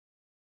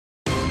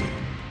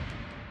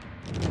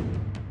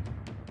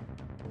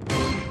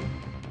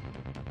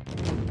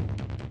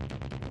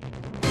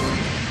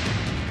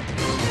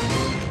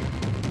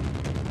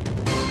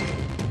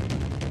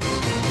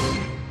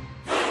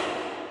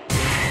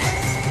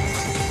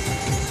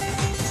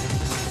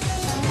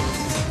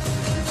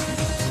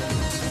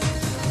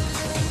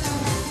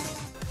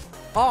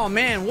Oh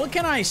man, what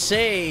can I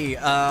say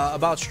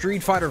about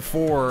Street Fighter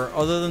 4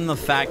 other than the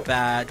fact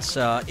that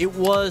it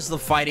was the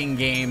fighting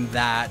game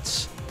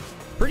that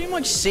pretty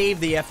much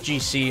saved the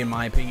FGC in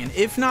my opinion,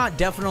 if not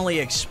definitely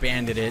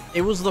expanded it.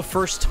 It was the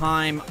first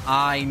time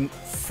I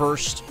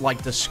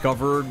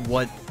discovered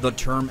what the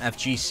term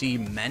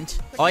FGC meant.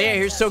 Oh yeah,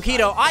 here's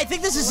Tokido. I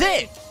think this is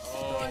it.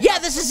 Yeah,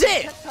 this is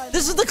it.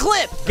 This is the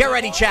clip. Get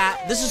ready,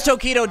 chat. This is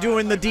Tokido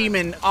doing the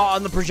demon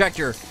on the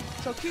projector.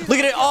 Look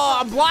at it. Oh,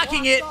 I'm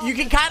blocking it. You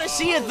can kind of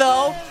see it,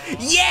 though.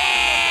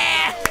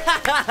 Yeah!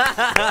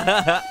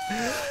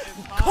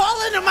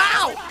 Calling him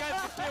out!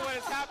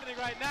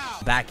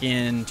 Back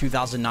in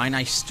 2009,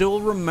 I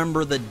still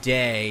remember the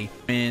day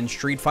when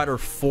Street Fighter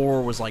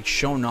 4 was, like,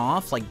 shown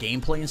off, like,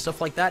 gameplay and stuff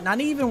like that.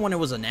 Not even when it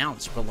was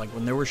announced, but, like,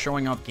 when they were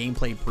showing off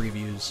gameplay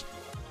previews.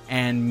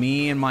 And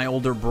me and my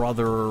older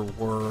brother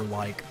were,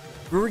 like...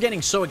 We were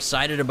getting so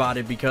excited about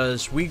it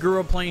because we grew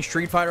up playing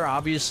Street Fighter,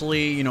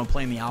 obviously, you know,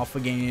 playing the Alpha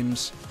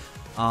games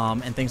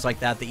and things like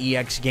that, the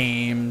EX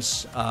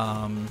games,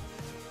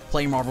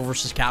 playing Marvel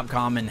vs.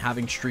 Capcom and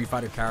having Street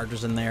Fighter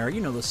characters in there, you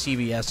know, the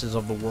CVSs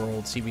of the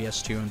world,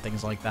 CVS 2 and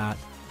things like that.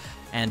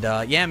 And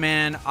yeah,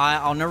 man,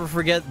 I'll never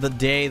forget the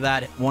day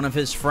that one of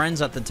his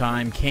friends at the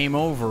time came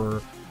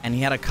over and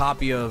he had a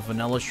copy of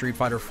Vanilla Street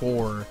Fighter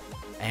 4.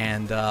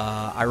 And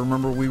I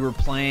remember we were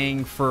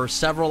playing for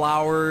several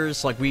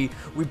hours. Like, we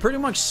pretty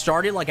much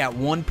started, like, at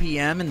 1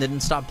 p.m. and didn't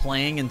stop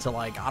playing until,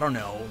 like, I don't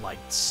know, like,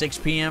 6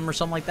 p.m. or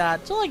something like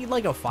that. So,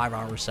 like a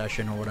 5-hour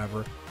session or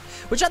whatever.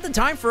 Which, at the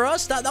time, for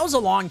us, that was a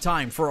long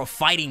time for a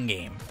fighting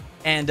game.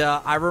 And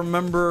I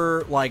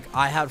remember, like,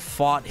 I had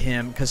fought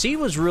him, because he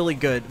was really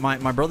good.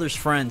 My brother's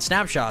friend,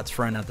 Snapshot's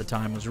friend at the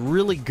time, was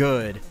really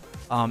good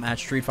at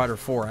Street Fighter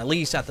 4. At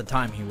least at the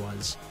time he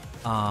was.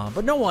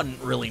 But no one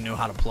really knew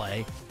how to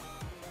play.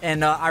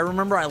 And I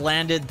remember I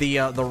landed the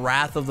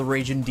Wrath of the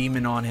Raging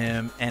Demon on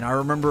him, and I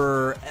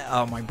remember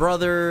my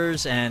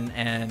brothers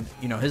and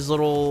you know his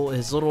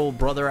little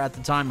brother at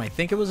the time. I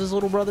think it was his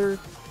little brother.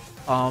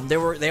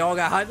 They all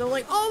got hyped. They're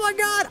like, "Oh my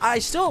god!" I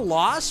still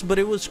lost, but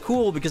it was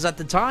cool because at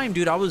the time,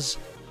 dude, I was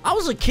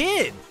a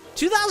kid.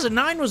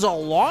 2009 was a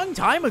long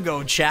time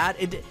ago, chat.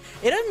 It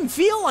didn't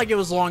feel like it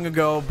was long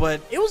ago,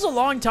 but it was a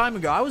long time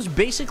ago. I was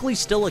basically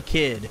still a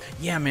kid.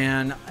 Yeah,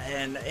 man.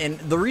 And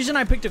the reason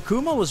I picked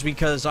Akuma was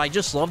because I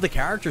just love the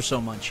character so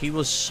much. He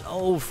was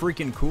so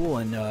freaking cool.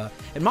 And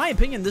in my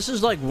opinion, this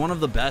is like one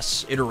of the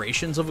best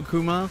iterations of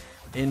Akuma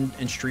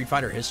in Street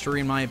Fighter history,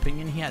 in my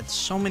opinion. He had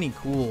so many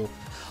cool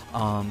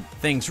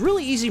things.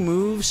 Really easy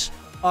moves.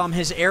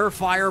 His air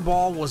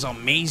fireball was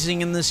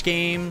amazing in this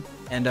game.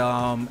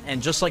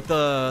 And just like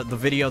the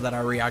video that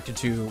I reacted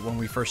to when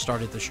we first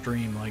started the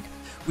stream, like,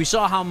 we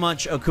saw how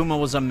much Akuma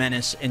was a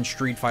menace in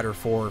Street Fighter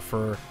 4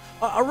 for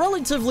a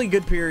relatively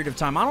good period of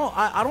time.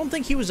 I don't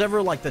think he was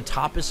ever, like, the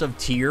toppest of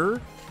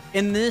tier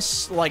in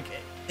this, like,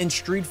 in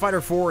Street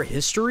Fighter 4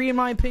 history, in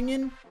my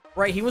opinion.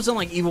 Right? He wasn't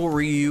like Evil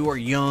Ryu or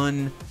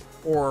Yun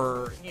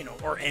or, you know,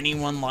 or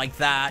anyone like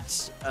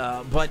that.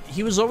 But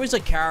he was always a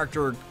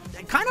character,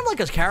 kind of like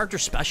a character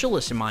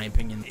specialist, in my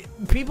opinion.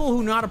 People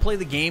who know how to play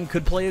the game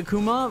could play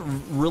Akuma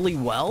really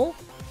well.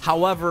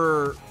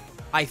 However,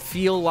 I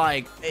feel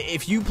like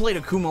if you played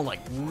Akuma, like,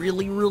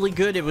 really, really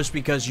good, it was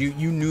because you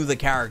knew the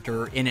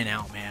character in and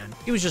out, man.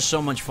 He was just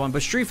so much fun.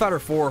 But Street Fighter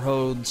 4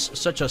 holds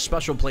such a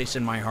special place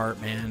in my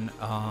heart, man.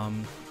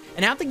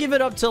 And I have to give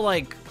it up to,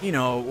 like, you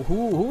know,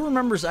 who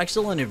remembers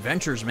Excellent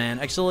Adventures, man?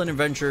 Excellent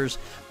Adventures.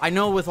 I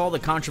know with all the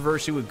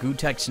controversy with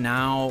Gootecks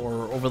now,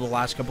 or over the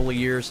last couple of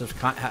years,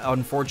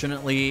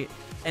 unfortunately,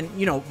 and,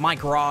 you know,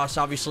 Mike Ross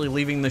obviously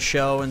leaving the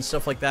show and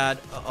stuff like that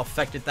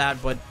affected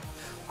that, but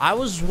I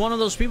was one of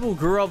those people who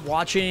grew up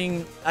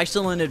watching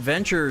Excellent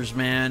Adventures,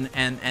 man,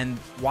 and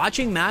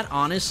watching that,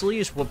 honestly,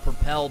 is what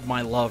propelled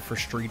my love for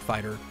Street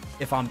Fighter,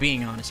 if I'm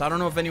being honest. I don't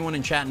know if anyone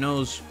in chat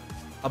knows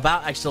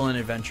about Excellent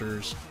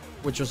Adventures,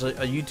 which was a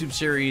YouTube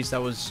series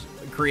that was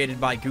created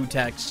by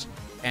Gootecks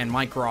and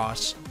Mike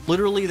Ross.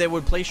 Literally, they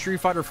would play Street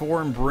Fighter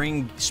 4 and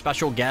bring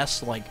special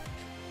guests, like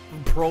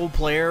pro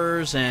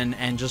players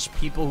and just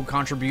people who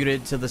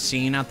contributed to the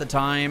scene at the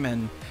time,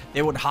 and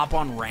they would hop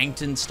on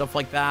ranked and stuff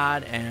like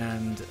that,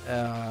 and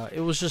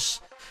it was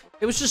just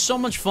so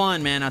much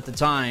fun, man, at the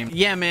time.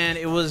 Yeah, man,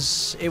 it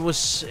was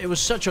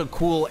such a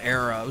cool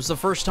era. It was the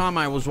first time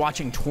I was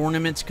watching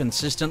tournaments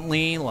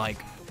consistently, like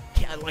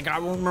I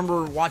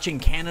remember watching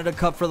Canada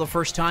Cup for the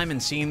first time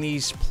and seeing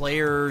these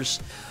players,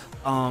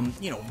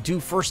 you know, do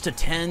first to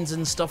 10s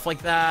and stuff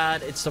like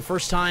that. It's the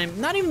first time,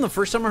 not even the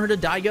first time I heard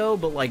of Daigo,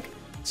 but, like,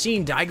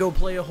 seeing Daigo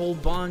play a whole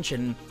bunch,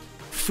 and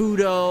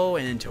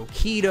Fudo, and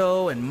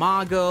Tokido, and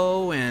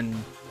Mago, and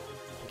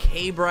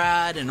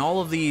K-Brad, and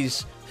all of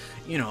these,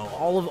 you know,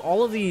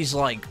 all of these,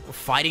 like,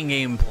 fighting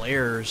game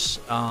players,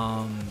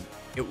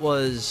 it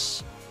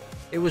was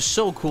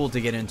so cool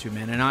to get into,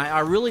 man. And I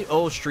really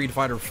owe Street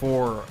Fighter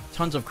 4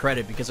 tons of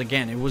credit because,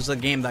 again, it was the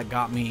game that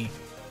got me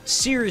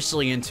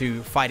seriously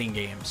into fighting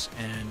games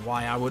and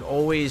why I would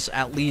always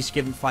at least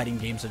give fighting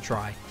games a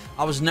try.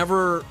 I was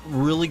never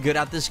really good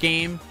at this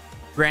game.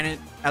 Granted,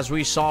 as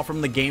we saw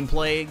from the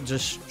gameplay,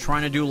 just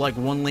trying to do like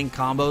one-link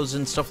combos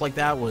and stuff like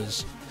that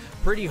was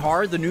pretty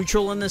hard. The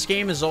neutral in this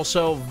game is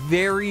also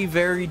very,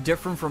 very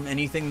different from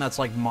anything that's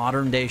like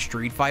modern day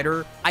Street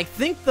Fighter. I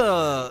think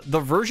the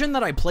version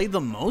that I played the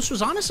most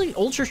was honestly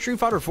Ultra Street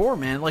Fighter 4,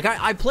 man. Like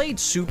I played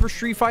Super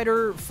Street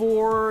Fighter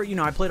 4, you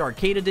know, I played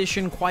Arcade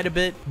Edition quite a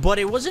bit, but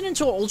it wasn't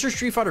until Ultra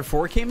Street Fighter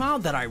 4 came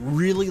out that I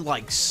really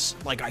like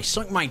I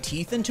sunk my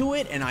teeth into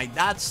it, and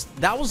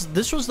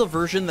this was the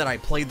version that I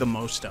played the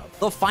most of.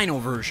 The final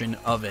version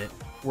of it,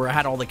 where I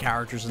had all the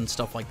characters and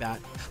stuff like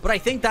that. But I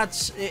think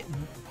that's it.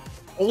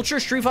 Ultra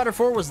Street Fighter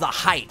 4 was the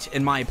height,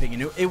 in my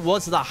opinion. It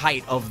was the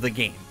height of the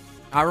game.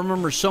 I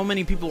remember so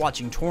many people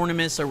watching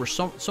tournaments. There was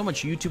so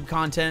much YouTube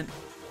content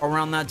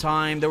around that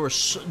time. There were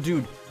so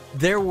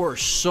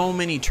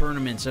many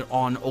tournaments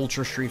on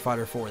Ultra Street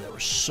Fighter 4. There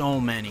were so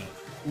many,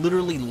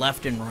 literally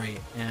left and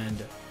right.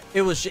 And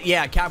it was,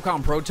 yeah,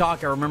 Capcom Pro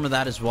Talk. I remember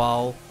that as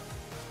well.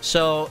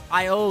 So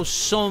I owe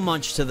so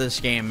much to this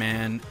game,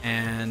 man,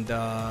 and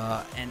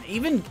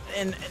in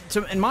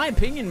my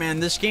opinion,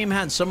 man, this game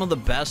had some of the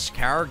best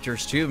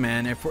characters too,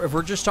 man. If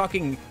we're just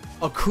talking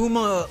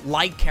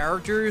Akuma-like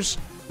characters,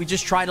 we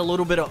just tried a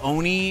little bit of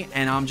Oni,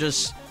 and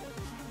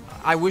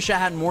I wish I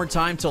had more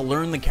time to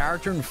learn the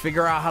character and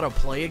figure out how to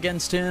play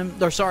against him.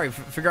 Or sorry,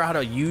 figure out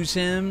how to use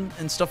him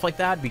and stuff like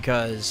that,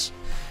 because,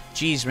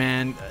 geez,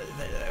 man,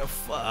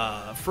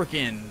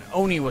 freaking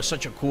Oni was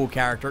such a cool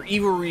character.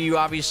 Evil Ryu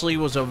obviously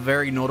was a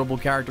very notable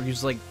character.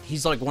 He's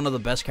like one of the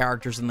best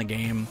characters in the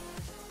game.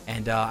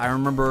 And I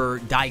remember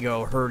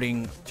Daigo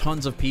hurting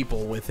tons of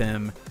people with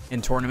him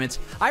in tournaments.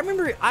 I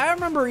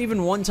remember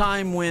even one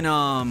time when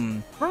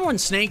remember when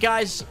Snake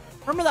Eyes,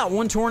 remember that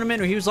one tournament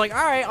where he was like,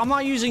 all right, I'm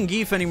not using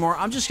Geef anymore.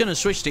 I'm just gonna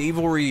switch to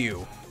Evil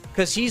Ryu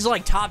because he's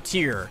like top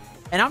tier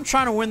and I'm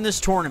trying to win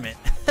this tournament.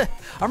 I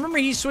remember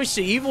he switched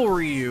to Evil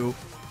Ryu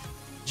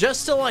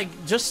just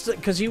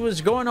because he was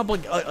going up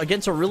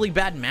against a really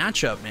bad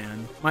matchup,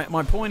 man.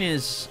 My point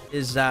is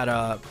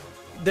that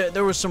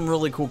there was some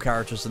really cool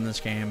characters in this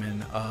game,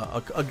 and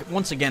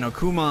once again,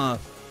 Akuma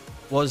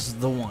was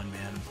the one,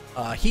 man.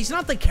 He's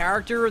not the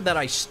character that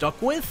I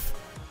stuck with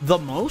the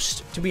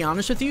most, to be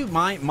honest with you.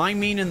 My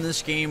main in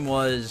this game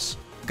was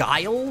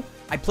Guile.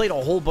 I played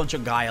a whole bunch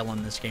of Guile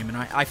in this game, and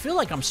I feel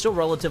like I'm still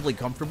relatively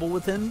comfortable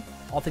with him,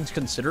 all things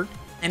considered.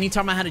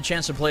 Anytime I had a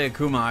chance to play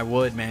Akuma, I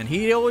would, man.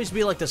 He'd always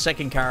be like the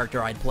second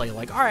character I'd play.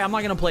 Like, all right, I'm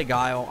not gonna play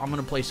Guile. I'm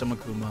gonna play some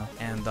Akuma,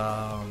 and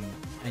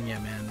yeah,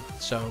 man.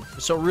 So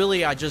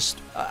really, I just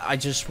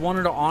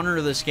wanted to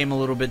honor this game a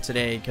little bit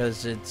today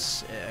because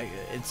it's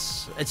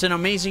an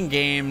amazing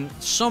game.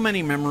 So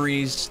many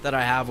memories that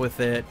I have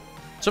with it.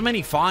 So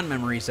many fond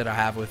memories that I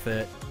have with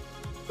it.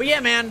 But yeah,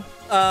 man.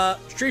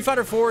 Street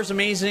Fighter 4 is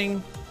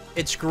amazing.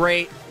 It's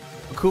great.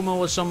 Akuma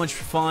was so much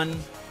fun,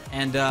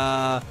 and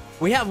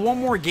we have one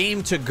more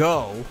game to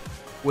go,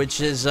 which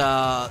is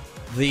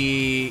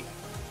honestly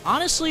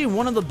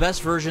one of the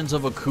best versions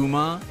of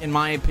Akuma, in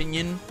my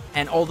opinion.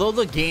 And although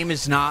the game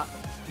is not,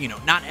 you know,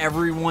 not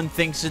everyone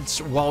thinks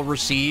it's well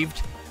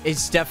received,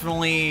 it's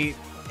definitely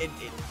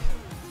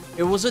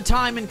it was a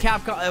time in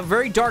Capcom, a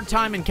very dark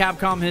time in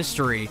Capcom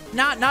history.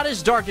 Not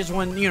as dark as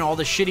when, you know, all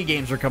the shitty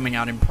games are coming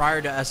out. And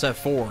prior to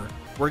SF4,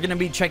 we're gonna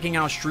be checking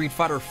out Street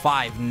Fighter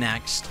 5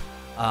 next.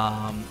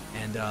 I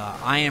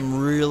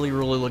am really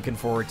looking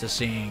forward to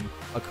seeing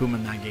Akuma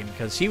in that game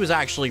because he was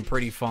actually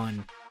pretty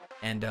fun,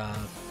 and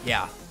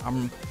yeah,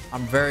 I'm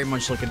very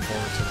much looking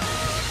forward to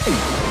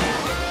that.